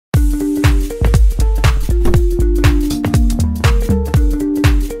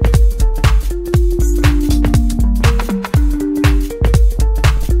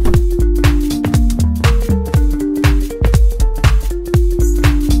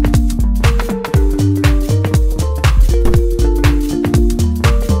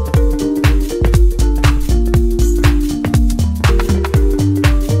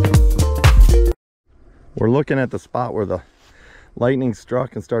looking at the spot where the lightning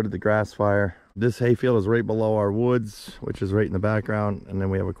struck and started the grass fire. This hayfield is right below our woods, which is right in the background, and then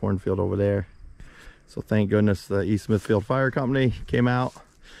we have a cornfield over there. So thank goodness the East Smithfield Fire Company came out,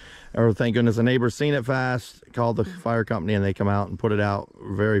 or thank goodness the neighbors seen it fast, called the fire company, and they come out and put it out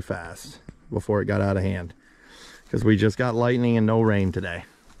very fast before it got out of hand, because we just got lightning and no rain today.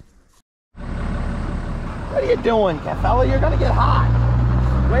 What are you doing, fella? You're gonna get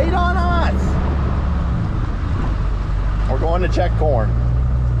hot. Wait on us. We're going to check corn.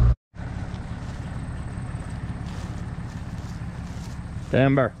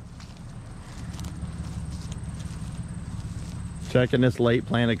 Timber. Checking this late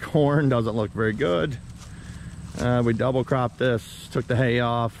planted corn. Doesn't look very good. We double cropped this, took the hay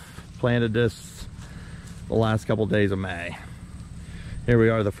off, planted this the last couple days of May. Here we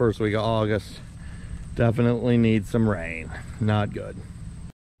are the first week of August. Definitely needs some rain. Not good.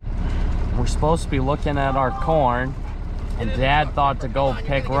 We're supposed to be looking at our corn, and Dad thought to go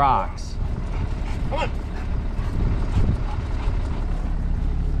pick rocks. Come on.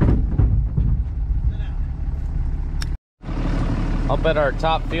 Up at our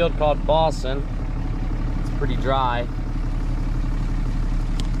top field called Boston, it's pretty dry.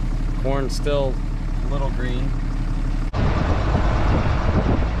 Corn's still a little green.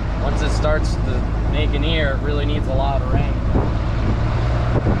 Once it starts to make an ear, it really needs a lot of rain.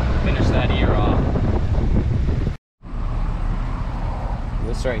 Finish that ear off.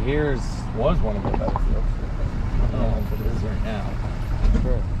 This right here was one of the better fields. I don't know if it is right now.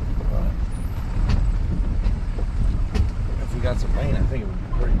 Sure. If we got some rain, I think it would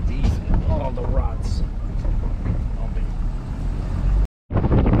be pretty decent. Oh, the ruts.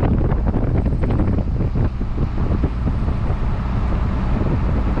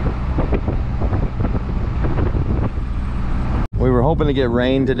 We were hoping to get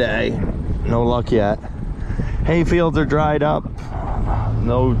rain today. No luck yet. Hay fields are dried up.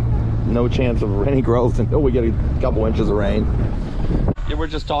 No chance of any growth until we get a couple inches of rain. Yeah, we're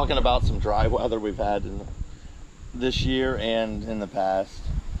just talking about some dry weather we've had this year and in the past.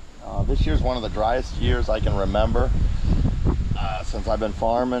 This year's one of the driest years I can remember since I've been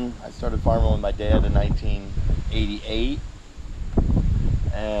farming. I started farming with my dad in 1988,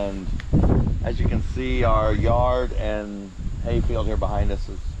 and as you can see, our yard and hayfield here behind us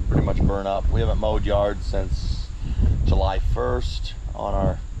is pretty much burnt up. We haven't mowed yards since July 1st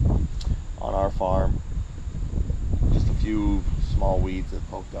on our farm. Just a few small weeds that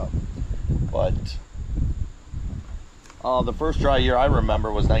poked up, but the first dry year I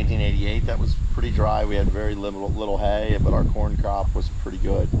remember was 1988. That was pretty dry. We had very little hay, but our corn crop was pretty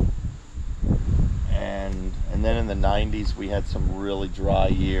good. And then in the 90s we had some really dry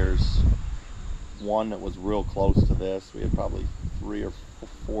years. One that was real close to this. We had probably 3 or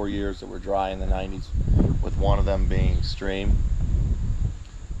 4 years that were dry in the 90s, with one of them being extreme.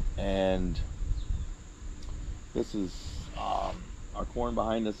 And this is our corn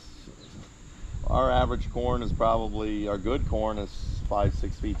behind us. Our average corn is probably, our good corn is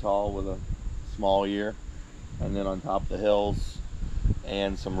 5-6 feet tall with a small ear, and then on top of the hills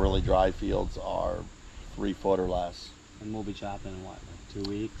and some really dry fields are 3 foot or less. And we'll be chopping in what, like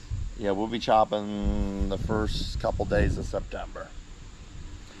 2 weeks? Yeah, we'll be chopping the first couple days of September.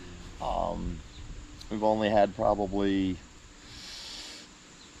 We've only had probably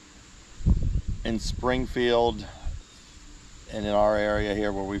in Springfield and in our area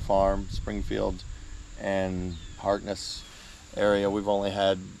here where we farm, Springfield and Harkness area, we've only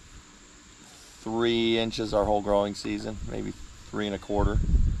had 3 inches our whole growing season, maybe 3 1/4.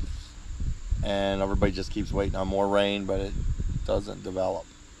 And everybody just keeps waiting on more rain, but it doesn't develop.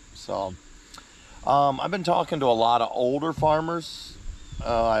 So I've been talking to a lot of older farmers.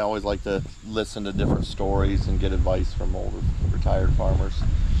 I always like to listen to different stories and get advice from older retired farmers.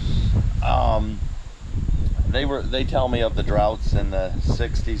 They tell me of the droughts in the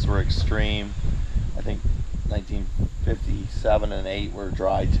 60s were extreme. I think 1957 and 8 were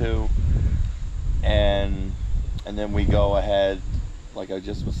dry too. And then we go ahead, like I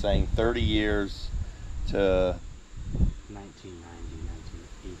just was saying, 30 years to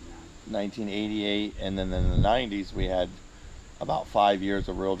 1988, and then in the 90s we had about 5 years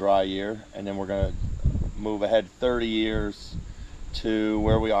of real dry year, and then we're going to move ahead 30 years to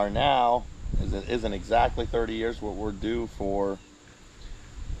where we are now. It isn't exactly 30 years what we're due for.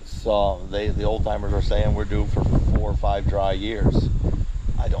 So the old timers are saying we're due for 4 or 5 dry years.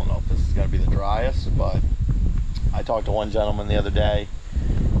 I don't know if this is going to be the driest, but I talked to one gentleman the other day.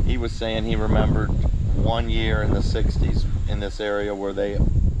 He was saying he remembered one year in the 60s in this area where they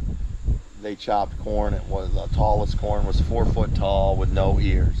chopped corn. It was the tallest corn was 4 foot tall with no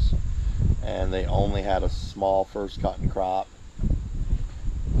ears, and they only had a small first cutting crop,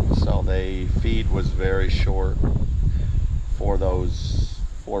 so the feed was very short for those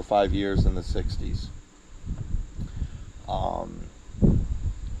 4 or 5 years in the 60s.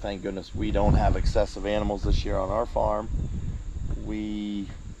 Thank goodness we don't have excessive animals this year on our farm. We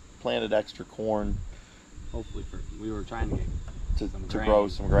planted extra corn, hopefully we were trying to get to grow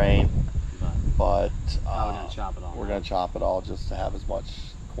some grain, but we're gonna chop it all. We're gonna chop it all just to have as much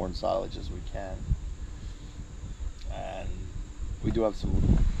corn silage as we can. And we do have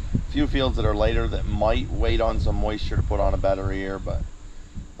some few fields that are later that might wait on some moisture to put on a better ear, but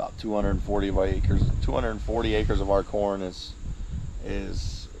about 240 acres of our corn is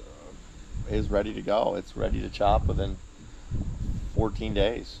ready to go. It's ready to chop within 14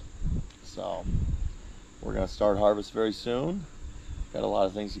 days. So we're going to start harvest very soon. Got a lot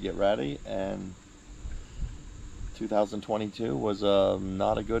of things to get ready, and 2022 was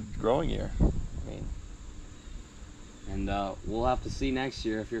not a good growing year. I mean, and we'll have to see next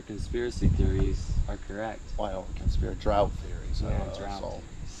year if your conspiracy theories are correct. Why don't we drought theories? Yeah, drought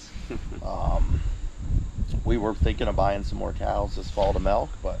theories. We were thinking of buying some more cows this fall to milk,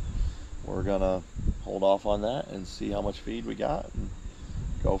 but we're gonna hold off on that and see how much feed we got and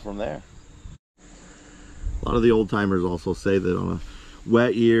go from there. A lot of the old timers also say that on a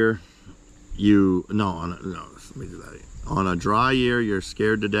wet year, on a dry year you're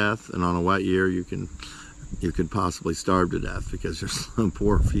scared to death, and on a wet year you could possibly starve to death because there's some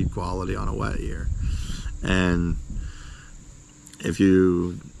poor feed quality on a wet year. And if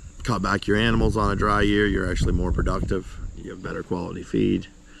you cut back your animals on a dry year, you're actually more productive, you have better quality feed,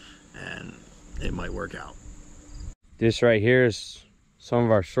 and it might work out. This right here is some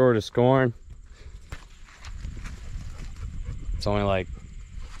of our shortest corn. It's only like,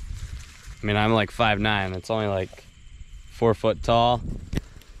 I mean, I'm like 5'9". It's only like 4 foot tall.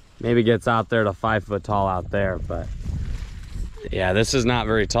 Maybe gets out there to 5 foot tall out there, but yeah, this is not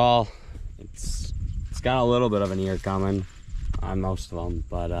very tall. It's got a little bit of an ear coming on most of them,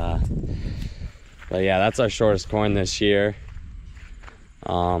 but yeah, that's our shortest corn this year.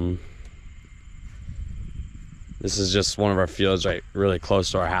 This is just one of our fields right really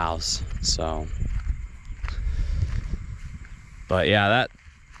close to our house, so. But yeah,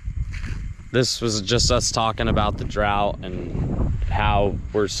 this was just us talking about the drought and how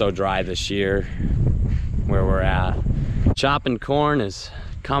we're so dry this year where we're at. Chopping corn is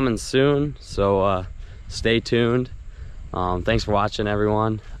coming soon, so stay tuned. Thanks for watching,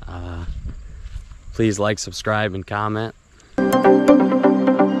 everyone. Please like, subscribe, and comment.